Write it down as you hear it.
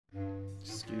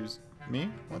Excuse me?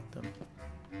 What the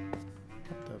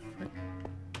frick?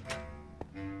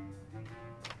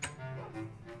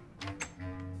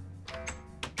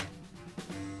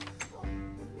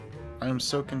 I am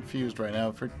so confused right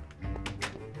now.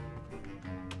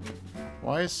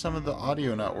 Why is some of the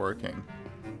audio not working?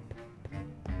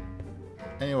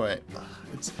 Anyway,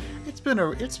 it's been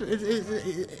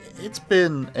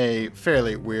a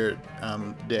fairly weird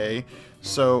day.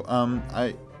 So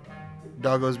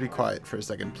doggos, be quiet for a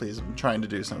second, please. I'm trying to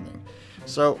do something.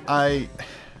 So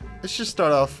let's just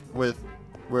start off with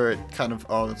where it kind of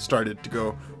all started to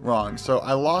go wrong. So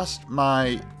I lost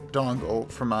my dongle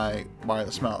for my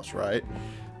wireless mouse, right?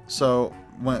 So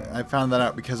when I found that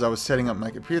out because I was setting up my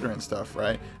computer and stuff,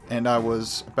 right? And I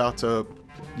was about to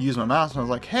use my mouse and I was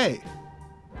like, hey,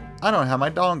 I don't have my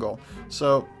dongle.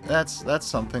 So that's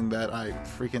something that I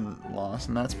freaking lost,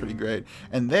 and that's pretty great.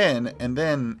 And then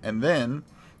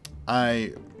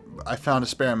I found a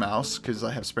spare mouse, because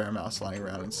I have spare mouse lying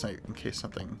around in case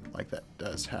something like that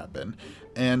does happen.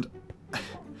 And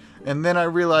then I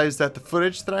realized that the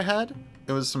footage that I had,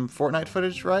 it was some Fortnite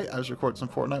footage, right? I was recording some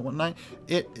Fortnite one night.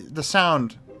 The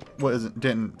sound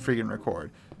didn't freaking record.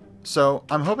 So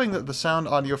I'm hoping that the sound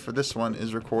audio for this one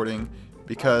is recording,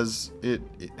 because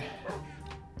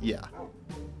yeah.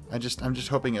 I'm just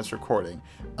hoping it's recording.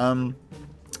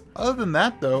 Other than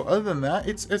that,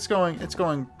 it's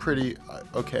going pretty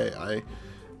okay,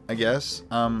 I guess.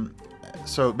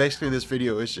 So basically this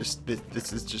video is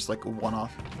this is just like a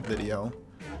one-off video.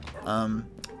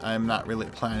 I'm not really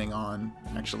planning on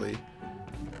actually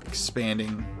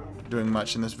expanding, doing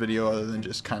much in this video other than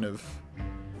just kind of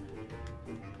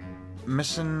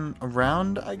messing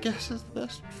around, I guess is the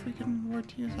best freaking word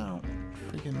to use. I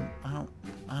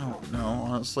don't know,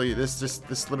 honestly. This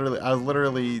literally, I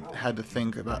literally had to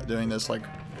think about doing this like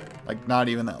not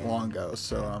even that long ago.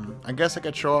 So I guess I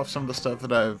could show off some of the stuff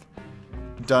that I've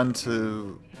done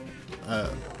to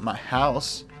my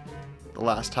house the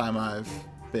last time I've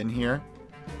been here.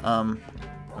 I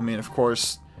mean, of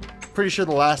course, pretty sure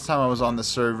the last time I was on the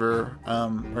server,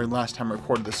 or last time I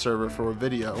recorded the server for a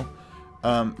video,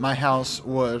 my house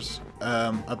was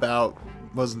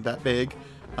wasn't that big.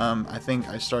 I think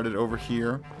I started over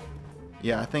here.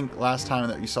 Yeah, I think last time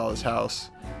that you saw this house,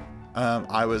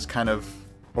 I was kind of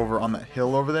over on that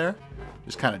hill over there,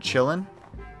 just kind of chilling,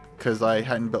 because I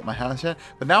hadn't built my house yet.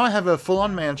 But now I have a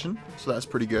full-on mansion, so that's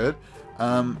pretty good.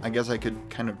 I guess I could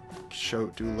kind of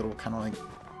do a little kind of like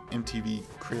MTV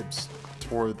Cribs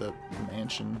tour the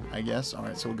mansion, I guess.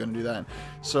 Alright, so we're gonna do that.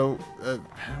 So,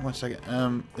 1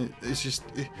 second.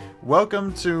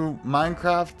 Welcome to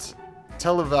Minecraft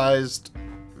televised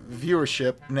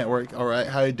viewership network. Alright,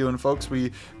 how you doing, folks?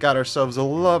 We got ourselves a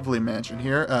lovely mansion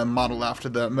here, modeled after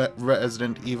the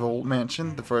Resident Evil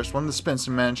mansion, the first one, the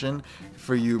Spencer mansion,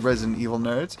 for you Resident Evil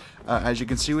nerds. As you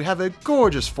can see, we have a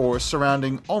gorgeous forest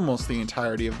surrounding almost the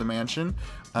entirety of the mansion.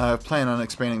 Plan on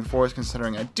expanding the forest,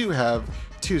 considering I do have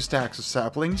 2 stacks of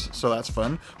saplings, so that's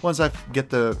fun. Once I get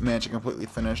the mansion completely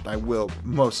finished, I will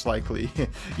most likely,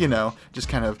 you know, just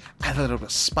kind of add a little bit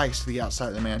of spice to the outside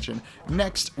of the mansion.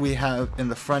 Next, we have in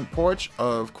the front porch,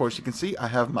 of course you can see, I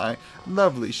have my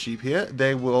lovely sheep here.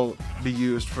 They will be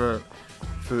used for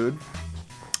food.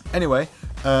 Anyway,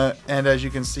 and as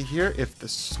you can see here, if the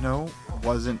snow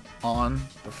wasn't on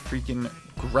the freaking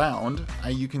ground,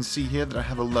 you can see here that I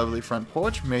have a lovely front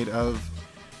porch made of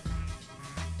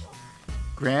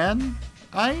granite?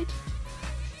 I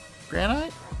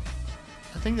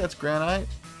think that's granite.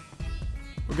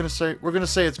 We're gonna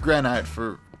say it's granite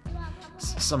for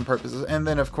some purposes. And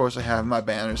then of course I have my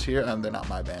banners here. They're not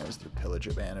my banners, they're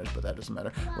pillager banners, but that doesn't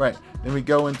matter. Right, then we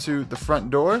go into the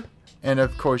front door, and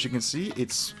of course you can see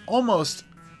it's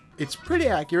pretty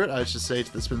accurate, I should say,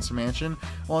 to the Spencer Mansion.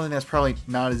 One thing that's probably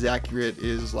not as accurate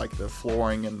is like the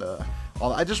flooring and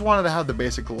all. I just wanted to have the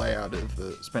basic layout of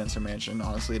the Spencer Mansion.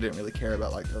 Honestly, I didn't really care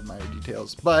about like the minor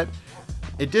details, but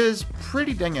it is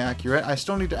pretty dang accurate. I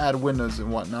still need to add windows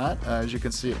and whatnot. As you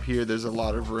can see up here, there's a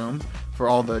lot of room for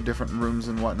all the different rooms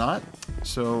and whatnot.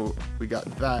 So we got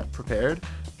that prepared.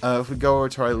 If we go over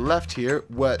to our left here,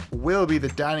 what will be the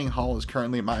dining hall is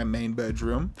currently my main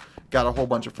bedroom. Got a whole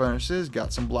bunch of furnaces,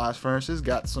 got some blast furnaces,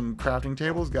 got some crafting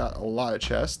tables, got a lot of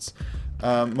chests,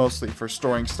 mostly for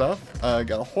storing stuff. Got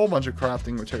a whole bunch of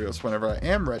crafting materials whenever I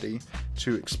am ready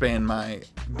to expand my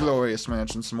glorious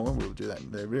mansion some more. We'll do that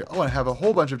in the video. Oh, and I have a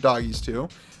whole bunch of doggies too.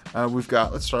 We've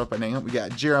got, let's start off by naming. We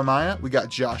got Jeremiah, we got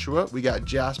Joshua, we got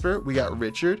Jasper, we got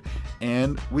Richard,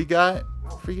 and we got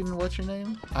freaking, what's your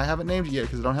name? I haven't named you yet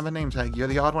because I don't have a name tag. You're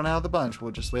the odd one out of the bunch.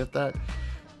 We'll just let that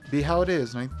be how it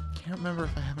is. And I can't remember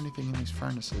if I have anything in these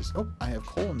furnaces. Oh, I have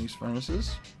coal in these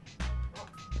furnaces.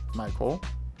 my coal.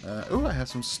 Ooh, I have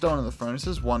some stone in the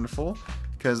furnaces. Wonderful.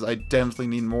 Because I definitely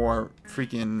need more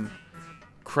freaking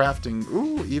crafting.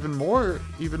 Ooh, even more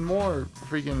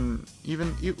freaking,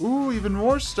 even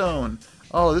more stone.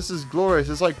 Oh, this is glorious.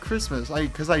 It's like Christmas.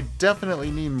 Because I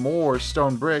definitely need more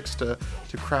stone bricks to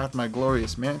craft my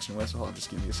glorious mansion with. So hold on, just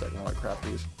give me a second while I craft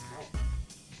these.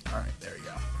 Alright, there we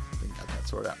go. I think I got that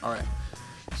sorted out. Alright.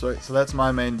 So that's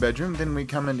my main bedroom. Then we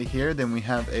come into here. Then we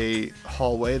have a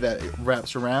hallway that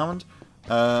wraps around.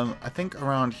 I think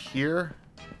around here.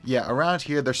 Yeah, around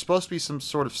here. There's supposed to be some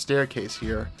sort of staircase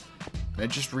here. And I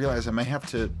just realized I may have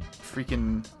to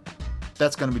freaking...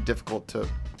 That's going to be difficult to...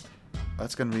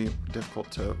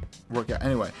 work out.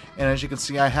 Anyway, and as you can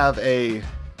see, I have a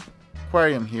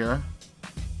aquarium here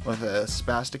with a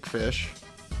spastic fish.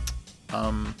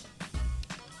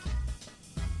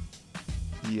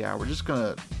 Yeah, we're just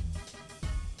gonna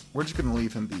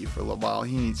leave him be for a little while.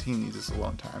 He needs his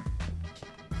alone time.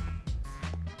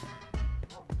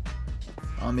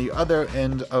 On the other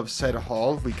end of said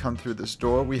hall, if we come through this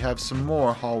door, we have some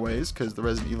more hallways because the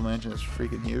Resident Evil mansion is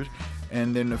freaking huge.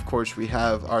 And then, of course, we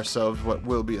have ourselves what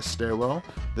will be a stairwell.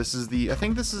 This is I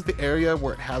think this is the area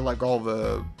where it had like all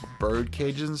the bird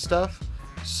cages and stuff.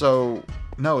 So,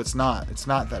 no, it's not. It's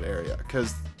not that area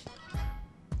because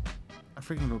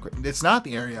it's not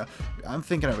the area. I'm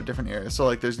thinking of a different area. So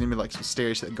like there's gonna be like some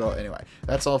stairs that go anyway.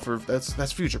 That's all for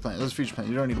that's future plans. That's future plans.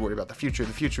 You don't need to worry about the future.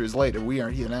 The future is later. We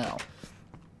aren't here now.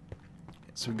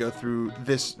 So we go through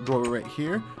this doorway right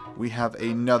here. We have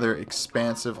another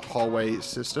expansive hallway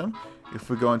system. If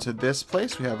we go into this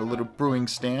place, we have a little brewing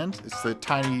stand. It's the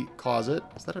tiny closet.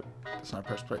 Is that it? That's not a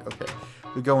press plate. Okay.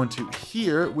 We go into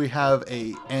here. We have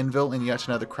a anvil and yet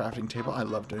another crafting table. I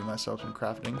love doing myself some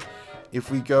crafting. If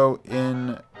we go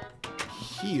in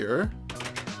here,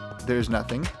 there's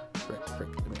nothing.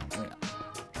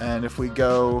 And if we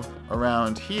go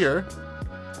around here,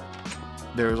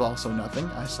 there's also nothing.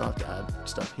 I still have to add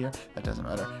stuff here. That doesn't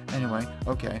matter. Anyway,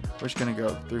 okay, we're just gonna go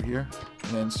through here.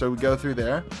 And then so we go through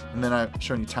there, and then I've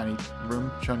shown you tiny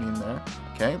room, shown you in there.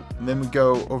 Okay, and then we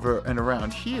go over and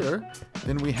around here.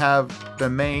 Then we have the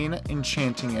main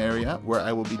enchanting area where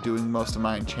I will be doing most of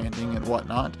my enchanting and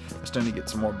whatnot. I still need to get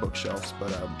some more bookshelves, but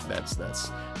that's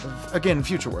again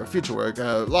future work.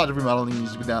 A lot of remodeling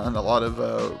needs to be done. A lot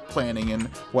of planning and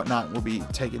whatnot will be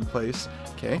taking place.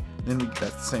 Okay, then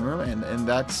that's the same room, and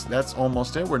that's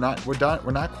almost it. We're not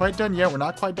quite done yet. We're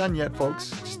not quite done yet,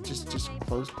 folks. Just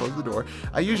close the door.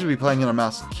 I usually be playing on a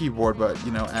mouse and keyboard, but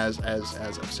you know, as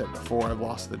I've said before, I've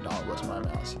lost the dongle to my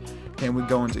mouse. Okay, we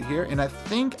go into here, and I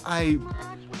think I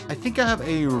have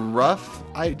a rough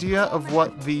idea of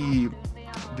what this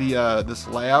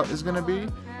layout is going to be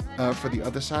for the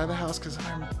other side of the house, because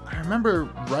I remember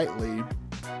rightly,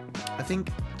 I think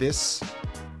this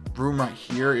room right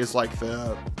here is like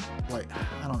I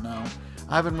don't know.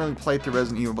 I haven't really played through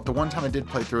Resident Evil, but the one time I did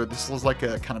play through it, this was like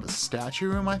a kind of a statue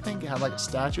room, I think. It had like a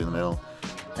statue in the middle.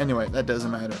 Anyway, that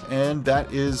doesn't matter. And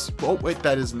that is, oh wait,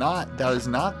 that is not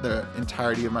the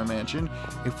entirety of my mansion.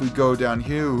 If we go down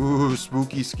here, ooh,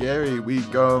 spooky, scary, we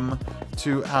come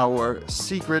to our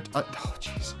secret, oh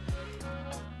jeez.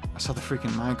 I saw the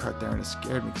freaking minecart there and it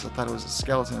scared me because I thought it was a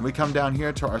skeleton. We come down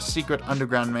here to our secret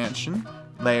underground mansion.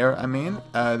 Layer, I mean.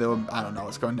 I don't know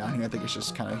what's going down here. I think it's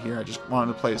just kind of here. I just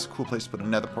wanted to place a cool place to put a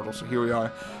nether portal, so here we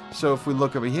are. So if we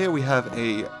look over here, we have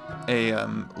a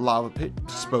lava pit to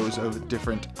dispose of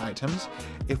different items.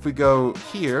 If we go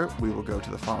here, we will go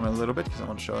to the farm in a little bit because I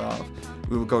want to show it off.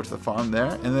 We will go to the farm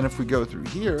there, and then if we go through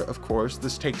here, of course,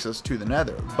 this takes us to the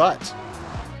nether. But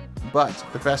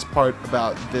the best part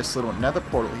about this little nether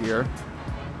portal here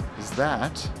is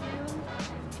that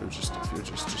if you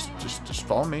just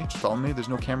follow me. Just follow me. There's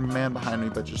no cameraman behind me,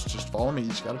 but just follow me. You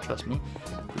just gotta trust me.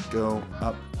 We go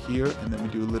up here, and then we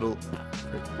do a little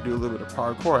bit of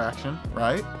parkour action,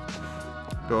 right?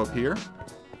 Go up here,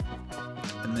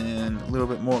 and then a little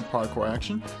bit more parkour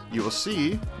action. You will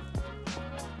see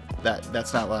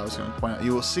that's not what I was going to point out.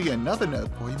 You will see another nether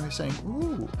portal. You may be saying,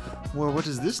 ooh, well, what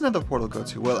does this nether portal go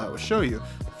to? Well, I will show you.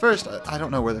 First, I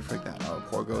don't know where the frick that nether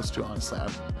portal goes to, honestly.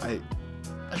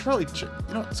 I should probably check,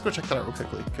 you know, let's go check that out real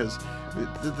quickly, because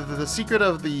the secret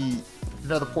of the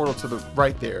nether portal to the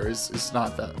right there is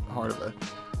not that hard of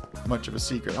much of a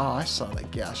secret. Oh, I saw that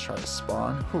ghast try to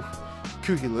spawn. Whew.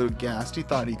 Kooky little ghast. He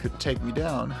thought he could take me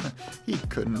down. He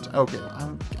couldn't. Okay,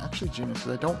 I'm actually genius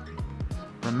because I don't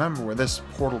remember where this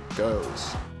portal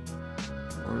goes.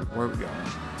 Where are we going?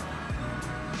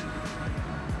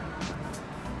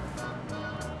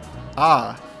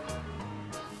 Ah.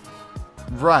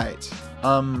 Right.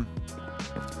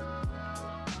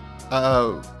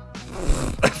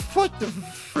 What the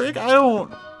frick? I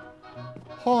don't...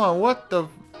 Hold on, what the...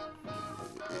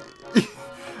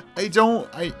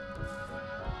 I...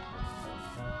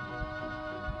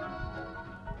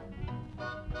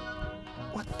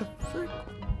 What the frick?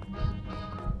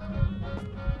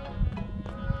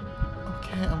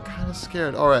 Okay, I'm kind of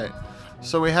scared. Alright,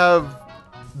 so we have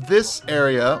this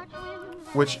area,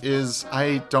 which is...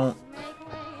 I don't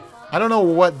know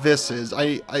what this is.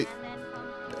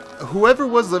 Whoever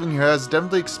was living here has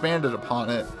definitely expanded upon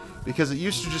it, because it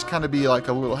used to just kind of be like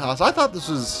a little house. I thought this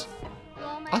was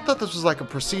like a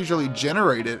procedurally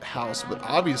generated house, but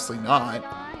obviously not.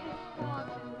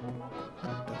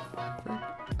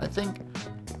 What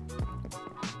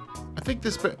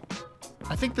the frick?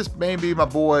 I think this may be my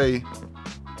boy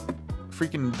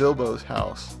freaking Bilbo's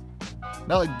house.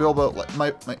 Not like Bilbo, like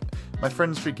my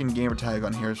friend's freaking gamer tag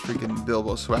on here is freaking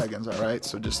Bilbo Swaggins, alright?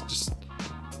 So just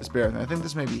bear with me. I think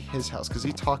this may be his house, because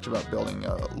he talked about building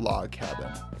a log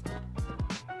cabin.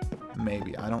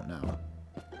 Maybe, I don't know.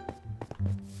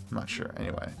 I'm not sure.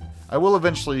 Anyway, I will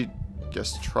eventually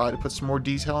just try to put some more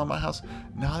detail on my house.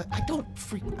 No, I don't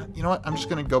you know what? I'm just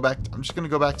gonna go back to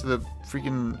the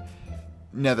freaking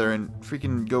Nether and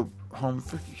freaking go home.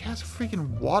 He has a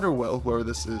freaking water well, whoever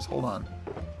this is. Hold on.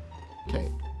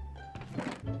 Okay.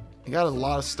 He got a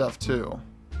lot of stuff too.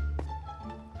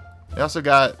 They also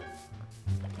got...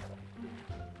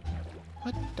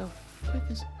 What the frick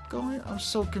is going on? I'm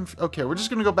so confused. Okay, we're just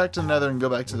gonna go back to the Nether and go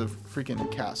back to the freaking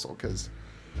castle, because...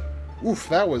 Oof,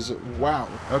 that was... Wow.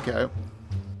 Okay.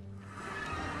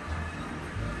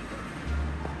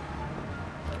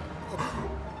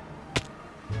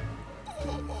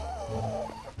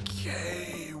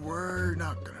 Okay, we're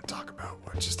not gonna talk about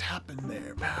what just happened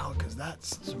there, pal, because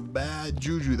that's some bad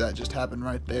juju that just happened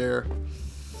right there.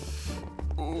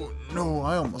 Oh, no,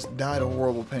 I almost died a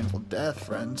horrible, painful death,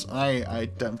 friends. I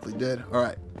definitely did.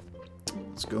 Alright.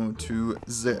 Let's go to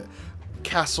the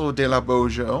Castle de la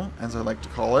Bojo, as I like to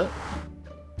call it.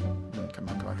 Come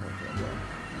on.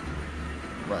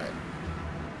 Right.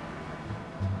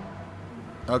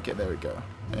 Okay, there we go.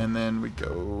 And then we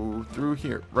go through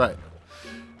here. Right.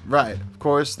 Right. Of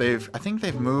course, I think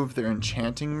they've moved their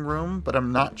enchanting room, but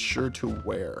I'm not sure to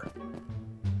where.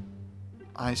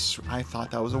 I thought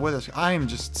that was a wither. I am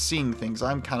just seeing things.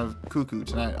 I'm kind of cuckoo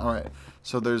tonight. Alright.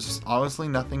 So there's obviously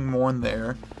nothing more in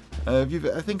there. I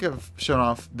think I've shown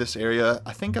off this area.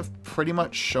 I think I've pretty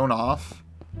much shown off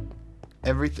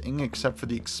everything except for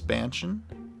the expansion.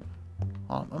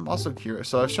 I'm also curious.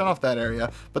 So I've shown off that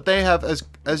area, but they have,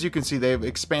 as you can see, they've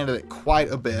expanded it quite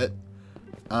a bit.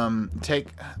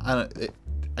 It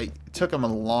took them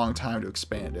a long time to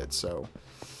expand it, so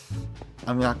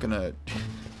I'm not gonna.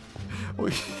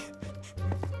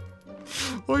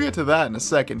 We'll get to that in a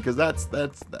second, because that's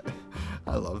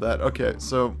I love that. Okay,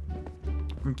 so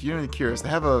I'm really curious. They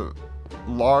have a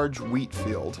large wheat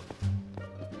field.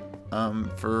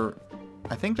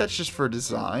 I think that's just for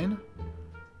design,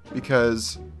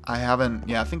 because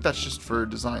I think that's just for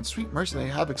design. Sweet mercy, they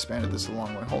have expanded this a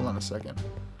long way. Hold on a second.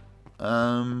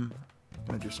 I'm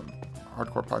gonna do some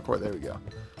hardcore parkour. There we go.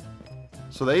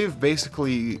 So they've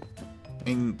basically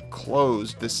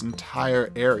enclosed this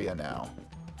entire area now.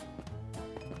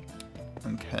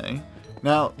 Okay.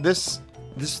 Now this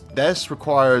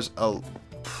requires a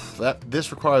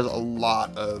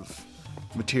lot of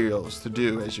materials to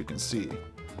do, as you can see.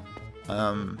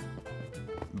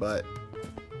 But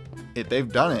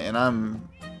they've done it, and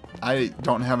I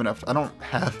don't have enough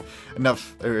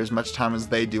or as much time as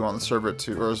they do on the server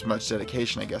or as much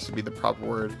dedication, I guess would be the proper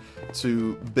word,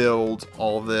 to build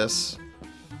all of this.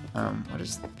 What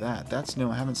is that? That's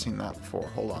new. I haven't seen that before.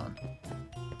 Hold on.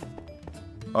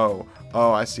 Oh,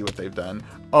 I see what they've done.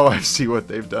 Oh, I see what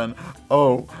they've done.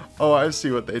 Oh, I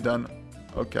see what they've done.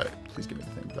 Okay, please give me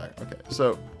the thing back. Okay,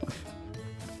 so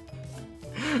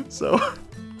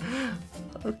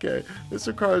okay, this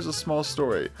requires a small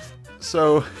story.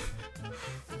 So,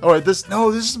 alright, this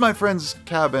is my friend's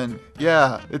cabin.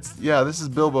 Yeah, this is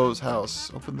Bilbo's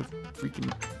house. Open the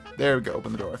freaking, there we go,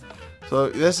 open the door. So,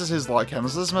 this is his log cabin.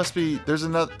 So this must be, there's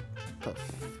another, the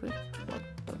frick, what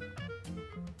the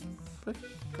frick?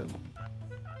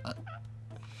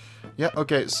 Yeah,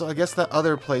 okay, so I guess that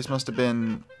other place must have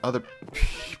been other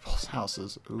people's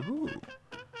houses. Ooh.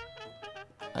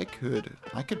 I could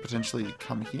potentially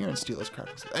come here and steal his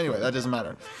crafting. Anyway, that doesn't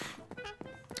matter.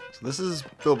 So this is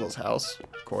Bilbo's house,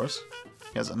 of course.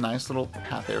 He has a nice little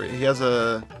path area. He has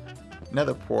a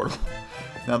nether portal.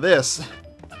 Now this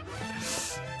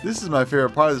is my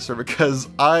favorite part of the server, because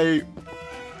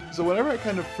so whenever I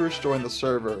kind of first joined the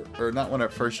server, or not when I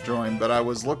first joined, but I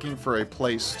was looking for a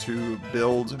place to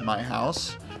build my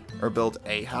house, or build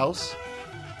a house,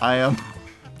 I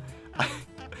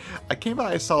I came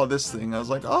by, I saw this thing. I was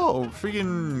like, oh,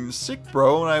 freaking sick,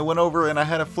 bro. And I went over and I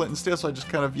had a flint and steel, so I just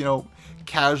kind of, you know,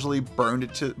 casually burned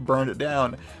it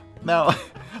down. Now,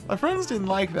 my friends didn't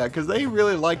like that because they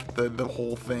really liked the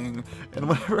whole thing. And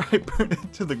whenever I burned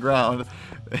it to the ground,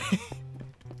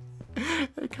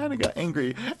 they kind of got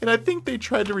angry. And I think they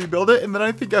tried to rebuild it, and then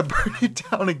I think I burned it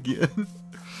down again.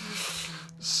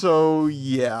 So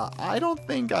yeah, I don't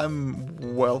think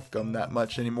I'm welcome that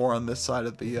much anymore on this side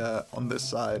of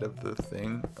the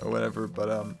thing or whatever. But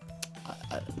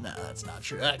nah, that's not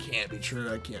true. That can't be true.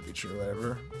 That can't be true.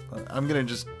 Whatever. I'm gonna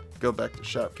just go back to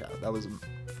shop cap. That was a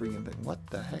freaking thing. What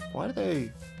the heck? Why do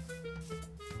they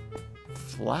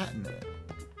flatten it?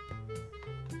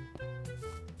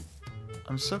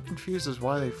 I'm so confused as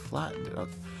why they flattened it.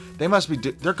 Okay. They must be.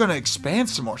 They're gonna expand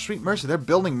some more. Sweet mercy, they're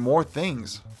building more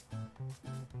things.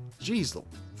 Jeez, the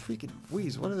freaking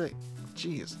wheeze. What are they?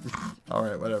 Jeez. All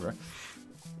right, whatever.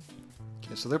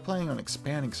 Okay, so they're planning on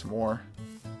expanding some more.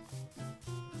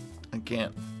 I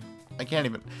can't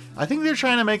even. I think they're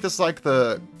trying to make this like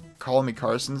the Call Me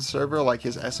Carson server, like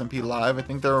his SMP Live. I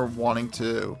think they're wanting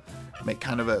to make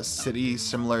kind of a city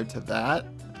similar to that,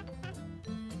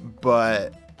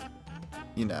 but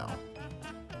you know,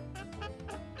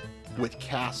 with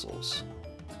castles.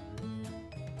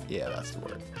 Yeah, that's the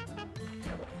word.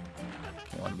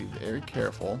 I want to be very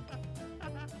careful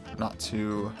not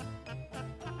to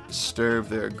disturb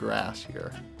their grass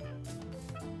here.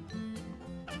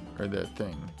 Or their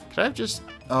thing. Could I have just...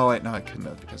 Oh, wait, no, I couldn't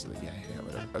have because of the... Yeah,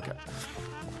 whatever. Okay.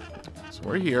 So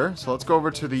we're here. So let's go over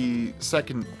to the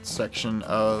second section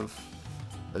of...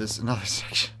 This another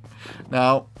section.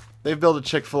 Now, they've built a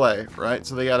Chick-fil-A, right?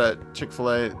 So they got a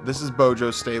Chick-fil-A. This is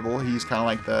Bojo's stable. He's kind of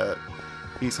like the...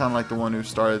 He's kind of like the one who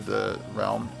started the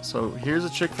realm. So here's a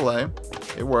Chick-fil-A.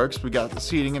 It works. We got the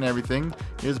seating and everything.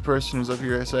 Here's the person who's up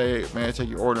here to say, may I take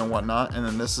your order and whatnot. And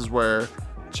then this is where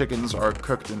chickens are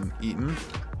cooked and eaten.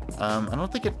 I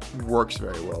don't think it works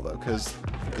very well, though, because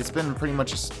it's been pretty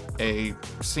much a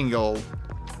single,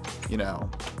 you know,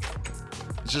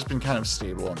 it's just been kind of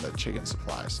stable on the chicken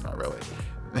supply, so not really.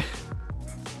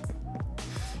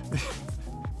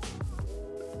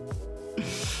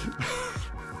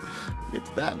 Get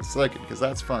to that in a second, because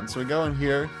that's fun. So we go in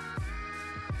here.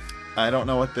 I don't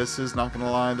know what this is, not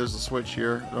gonna lie. There's a switch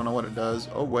here. I don't know what it does.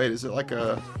 Oh wait, is it like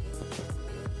a...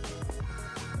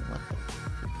 What the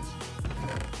frick is it?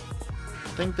 I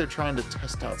think they're trying to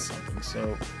test out something,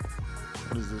 so...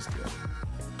 What does this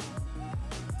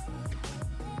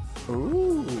do?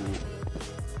 Ooh.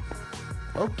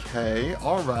 Okay,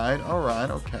 alright,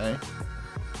 okay.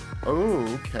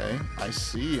 Oh, okay. I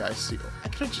see. I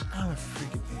could have just... I'm a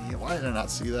freaking idiot. Why did I not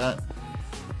see that?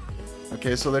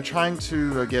 Okay, so they're trying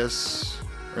to, I guess...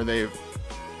 Or they've...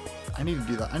 I need to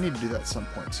do that. I need to do that at some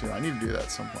point, too. I really want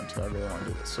to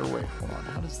do this. So, wait, hold on.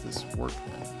 How does this work,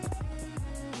 then?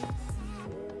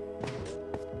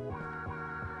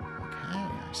 Okay,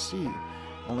 I see.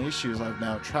 Only issue is I've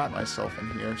now trapped myself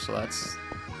in here, so that's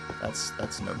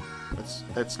no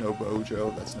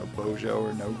Bojo. That's no Bojo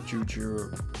or no Juju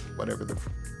or whatever the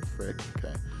frick.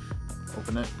 Okay.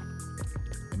 Open it.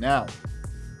 And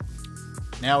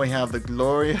now we have the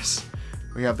glorious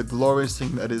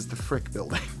thing that is the frick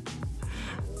building.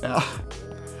 Now,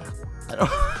 I don't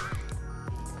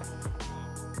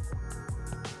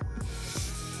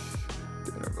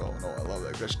I love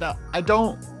that glitch. Now, I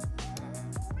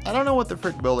don't know what the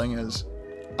frick building is.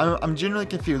 I'm genuinely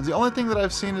confused. The only thing that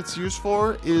I've seen it's used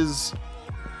for is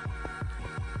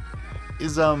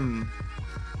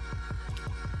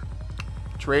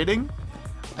trading,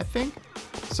 I think.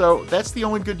 So that's the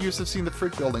only good use I've seen the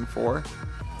frick building for.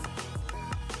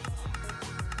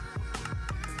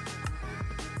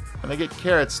 And they get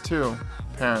carrots too,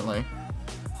 apparently.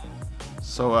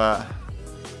 So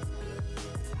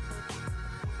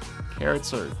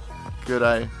carrots are good,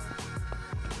 I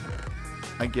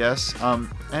guess.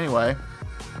 Anyway,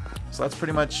 so that's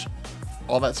pretty much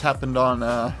all that's happened on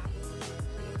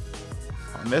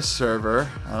this server.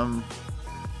 I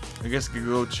guess I could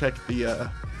go check the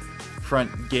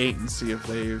front gate and see if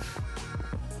they've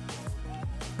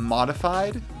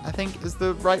modified, I think is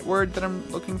the right word that I'm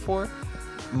looking for.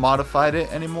 Modified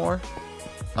it anymore.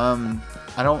 I'm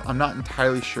not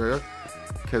entirely sure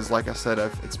because, like I said,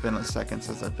 it's been a second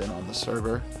since I've been on the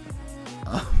server.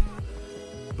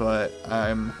 But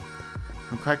I'm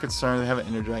quite concerned. They have an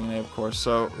Ender Dragon, of course.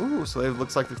 So it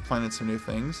looks like they've planted some new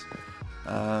things.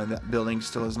 That building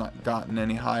still has not gotten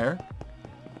any higher.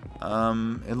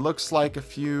 It looks like a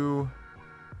few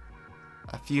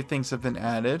things have been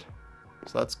added,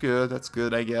 so that's good. That's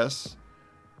good, I guess.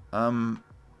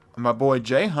 my boy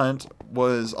J Hunt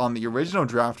was on the original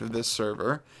draft of this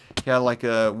server. He had like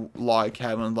a log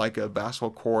cabin, like a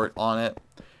basketball court on it,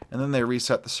 and then they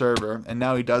reset the server, and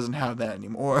now he doesn't have that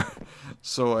anymore.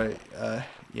 So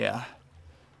yeah,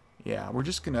 we're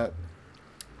just gonna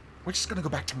go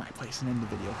back to my place and end the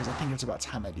video because I think it's about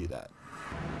time I do that.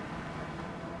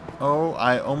 Oh,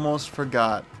 I almost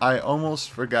forgot the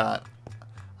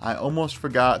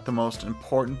most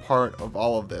important part of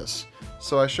all of this.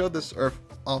 So I showed this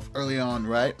off early on,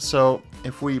 right? So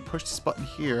if we push this button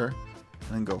here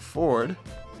and then go forward,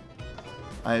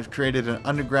 I've created an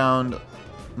underground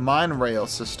mine rail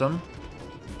system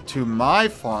to my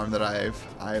farm that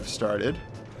I've started.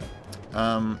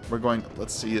 We're going,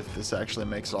 let's see if this actually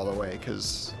makes it all the way,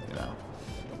 because, you know,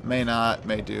 may not,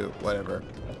 may do, whatever.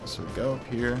 So we go up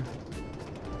here,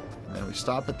 and then we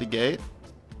stop at the gate,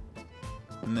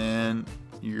 and then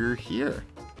you're here.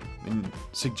 And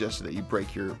suggested that you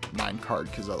break your mine card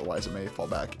because otherwise it may fall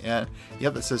back. And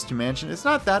yep, it says to mansion. It's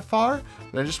not that far,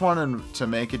 but I just wanted to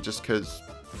make it just because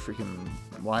freaking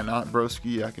why not,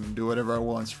 broski? I can do whatever I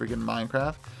want. It's freaking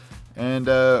Minecraft. And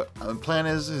the plan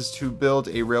is to build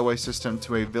a railway system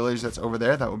to a village that's over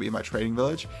there. That will be my trading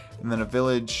village. And then a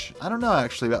village, I don't know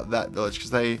actually about that village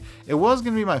because it was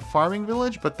going to be my farming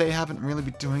village, but they haven't really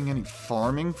been doing any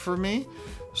farming for me.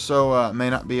 So may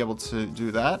not be able to do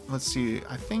that. Let's see,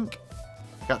 I think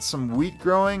I've got some wheat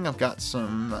growing. I've got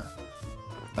some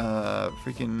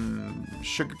freaking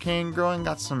sugarcane growing.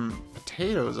 Got some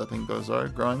potatoes, I think those are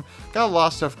growing. Got a lot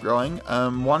of stuff growing.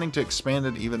 Wanting to expand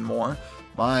it even more.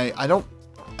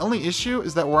 Only issue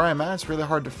is that where I'm at, it's really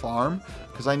hard to farm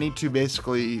because I need to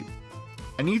basically,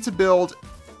 it's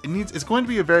going to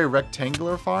be a very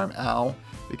rectangular farm,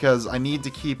 because I need to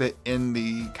keep it in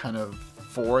the kind of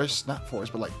forest, not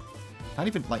forest, but like, not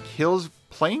even like hills,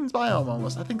 plains biome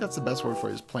almost. I think that's the best word for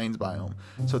it, is plains biome.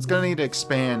 So it's going to need to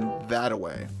expand that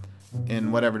away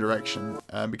in whatever direction,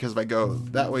 because if I go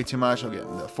that way too much, I'll get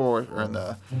in the forest or in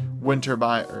the winter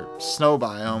or snow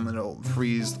biome, and it'll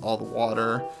freeze all the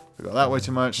water. If I go that way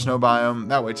too much, snow biome,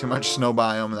 that way too much, snow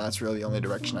biome, and that's really the only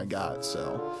direction I got.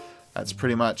 So that's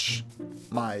pretty much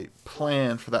my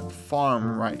plan for that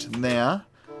farm right there.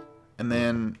 And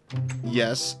then,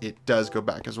 yes, it does go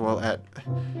back as well at,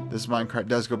 this minecart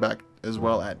does go back as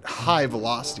well at high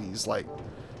velocities. Like,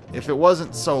 if it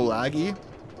wasn't so laggy,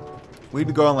 we'd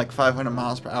be going like 500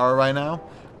 miles per hour right now.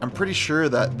 I'm pretty sure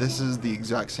that this is the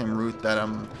exact same route that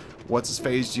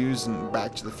what's-his-face used in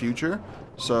Back to the Future.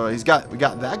 So we got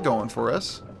that going for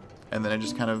us. And then it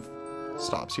just kind of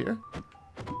stops here.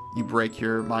 You break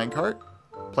your minecart,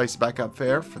 place it back up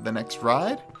there for the next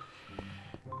ride,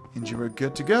 and you were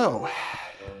good to go.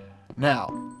 Now,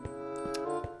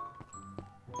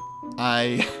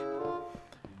 I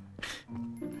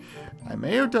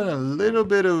may have done a little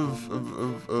bit of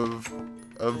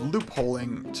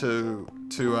loopholing to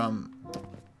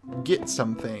get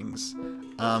some things,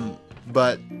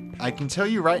 but I can tell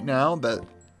you right now that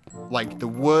like the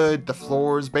wood, the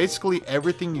floors, basically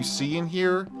everything you see in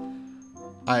here,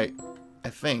 I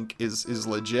think is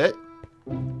legit.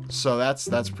 So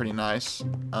that's pretty nice.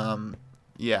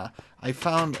 Yeah, I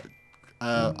found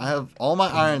I have all my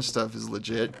iron stuff is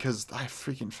legit because I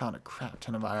freaking found a crap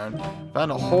ton of iron.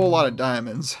 Found a whole lot of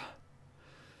diamonds.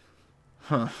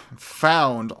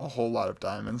 Found a whole lot of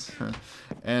diamonds.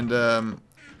 And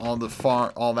all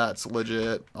that's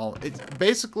legit. It's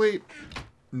basically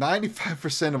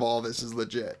 95% of all this is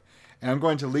legit. And I'm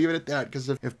going to leave it at that because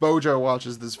if Bojo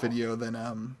watches this video, then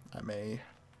I may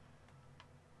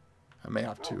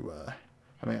have to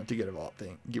get rid of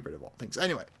all things.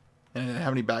 Anyway, and I didn't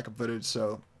have any backup footage,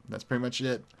 so that's pretty much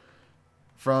it.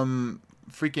 From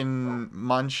freaking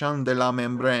Mansion de la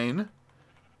Membrane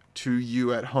to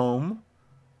you at home,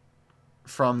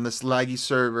 from this laggy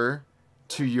server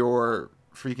to your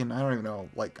freaking, I don't even know,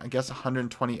 like I guess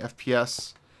 120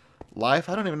 FPS life.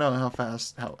 I don't even know how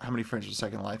many frames per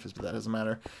second life is, but that doesn't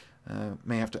matter.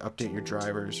 May have to update your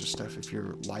drivers or stuff if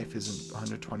your life isn't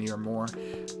 120 or more.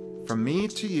 From me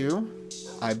to you,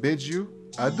 I bid you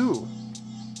adieu.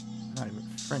 Not even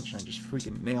French, and I just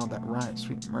freaking nailed that rhyme.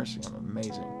 Sweet mercy, I'm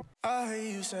amazing. I hear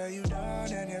you say you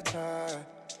done and you're tired.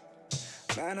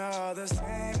 Men are all the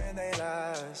same and they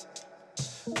lies.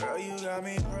 Girl, you got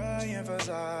me praying for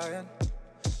Zion.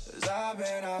 'Cause I've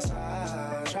been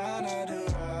outside trying to do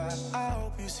right. I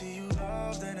hope you see you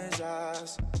loved in his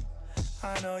eyes.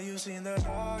 I know you've seen the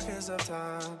darkest of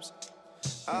times.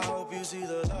 I hope you see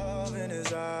the love in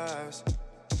his eyes.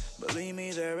 Believe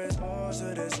me, there is more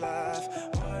to this life.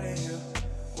 What are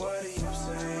you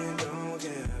saying? Don't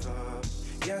give up.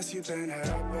 Yes, you've been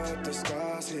hurt, but the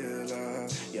scars heal up.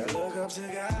 Yeah, look up to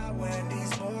God when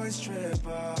these boys trip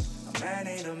up. A man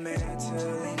ain't a man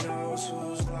till he knows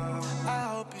who's what. I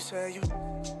hope you say you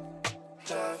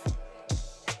love.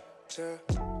 Yeah,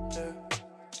 yeah.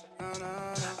 No, no,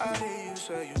 no. I hear you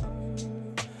say you.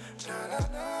 Na, na,